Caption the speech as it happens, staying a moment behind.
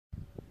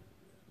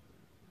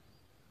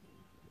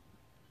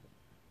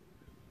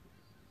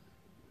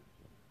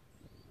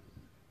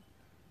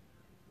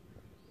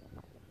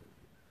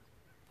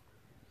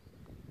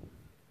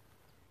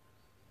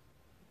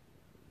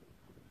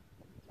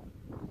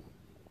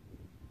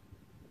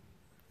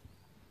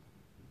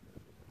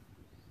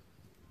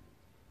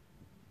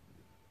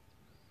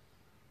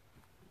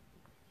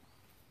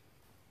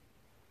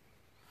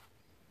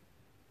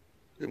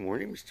Good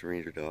morning, Mr.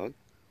 Ranger Dog.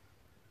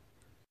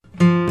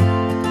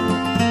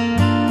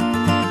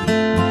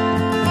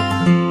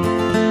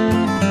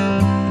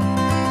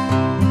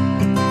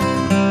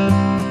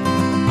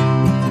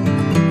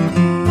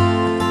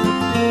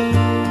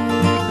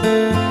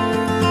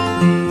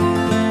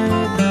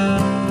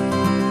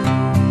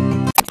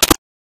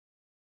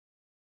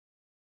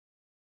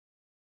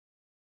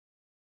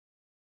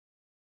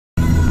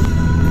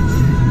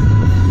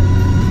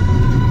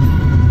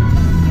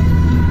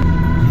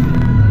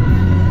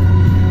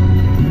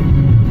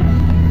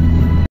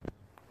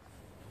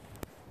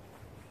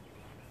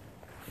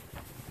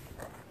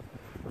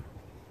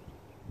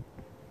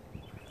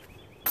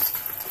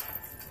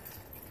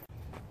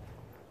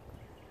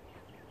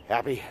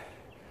 Happy,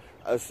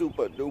 a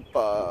super duper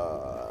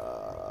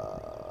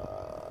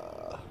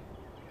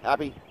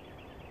happy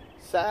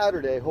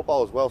Saturday. Hope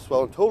all is well,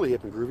 swell, and totally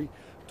hip and groovy.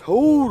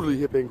 Totally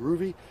hip and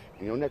groovy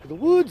in your neck of the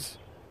woods.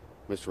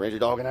 Mr. Ranger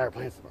Dog and I are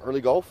playing some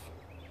early golf.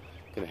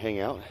 Gonna hang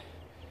out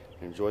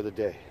and enjoy the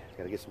day.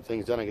 Gotta get some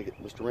things done. I gotta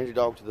get Mr. Ranger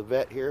Dog to the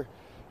vet here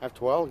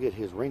after a while, get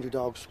his Ranger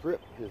Dog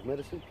script, his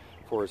medicine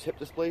for his hip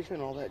dysplasia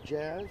and all that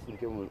jazz, and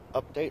give him an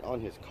update on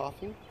his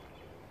coughing.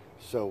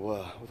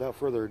 So without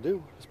further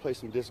ado, let's play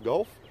some disc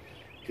golf.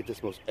 Get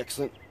this most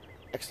excellent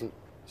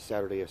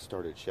Saturday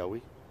started, shall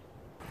we?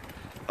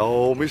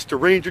 Oh, Mr.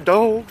 Ranger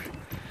Dog,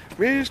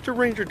 Mr.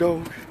 Ranger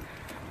Dog,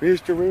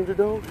 Mr. Ranger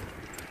Dog,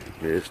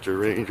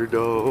 Mr. Ranger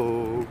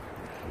Dog.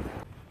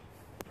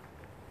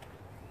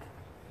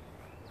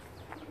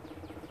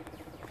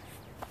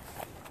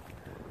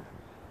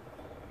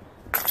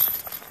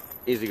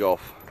 Easy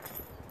golf.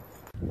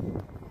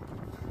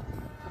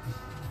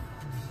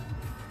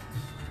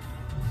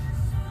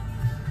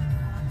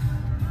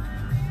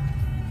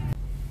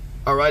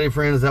 Alrighty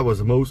friends, that was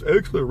the most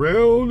excellent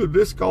round of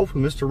disc golf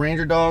with Mr.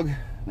 Ranger Dog.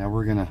 Now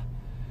we're gonna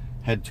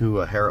head to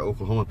Harrah,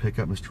 Oklahoma, pick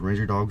up Mr.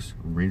 Ranger Dog's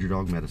Ranger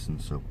Dog medicine.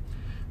 So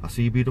I'll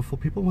see you beautiful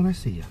people when I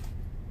see you.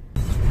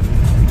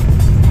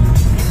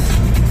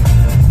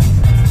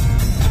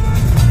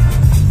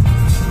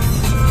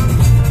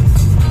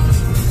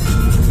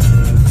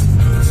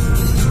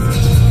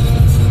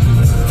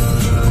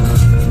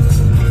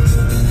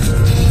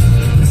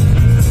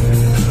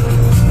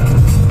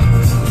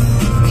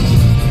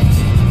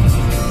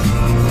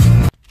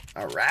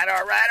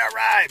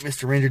 Alright,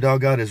 Mr. Ranger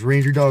Dog got his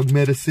Ranger Dog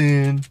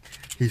medicine.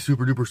 He's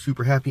super duper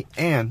super happy,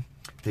 and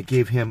they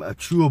gave him a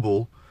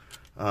chewable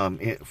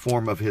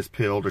form of his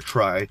pill to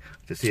try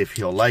to see if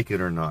he'll like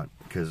it or not.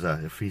 Because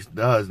if he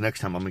does,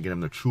 next time I'm gonna get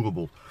him the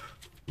chewable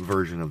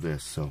version of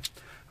this. So,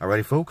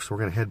 alrighty folks, we're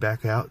gonna head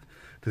back out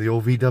to the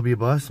old VW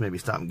bus, maybe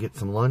stop and get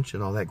some lunch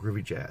and all that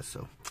groovy jazz.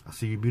 So, I'll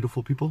see you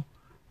beautiful people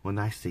when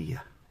I see you.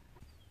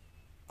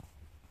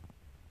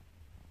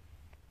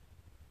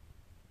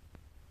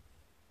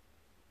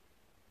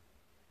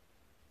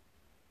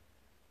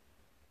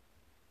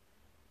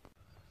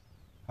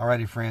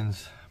 Alrighty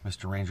friends,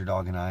 Mr. Ranger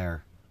Dog and I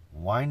are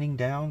winding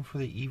down for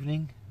the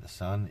evening. The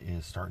sun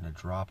is starting to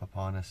drop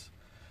upon us.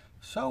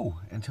 So,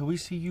 until we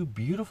see you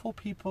beautiful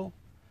people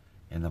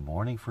in the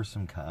morning for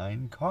some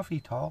kind coffee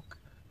talk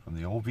from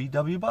the old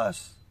VW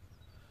bus,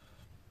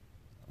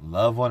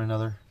 love one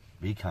another,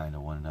 be kind to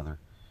one another,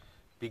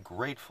 be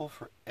grateful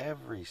for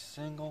every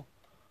single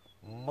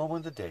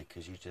moment of the day,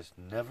 because you just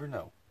never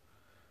know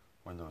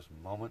when those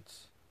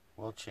moments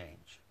will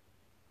change.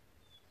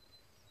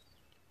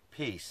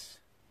 Peace,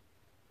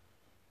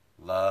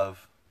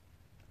 love,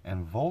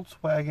 and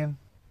Volkswagen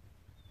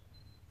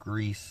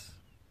grease.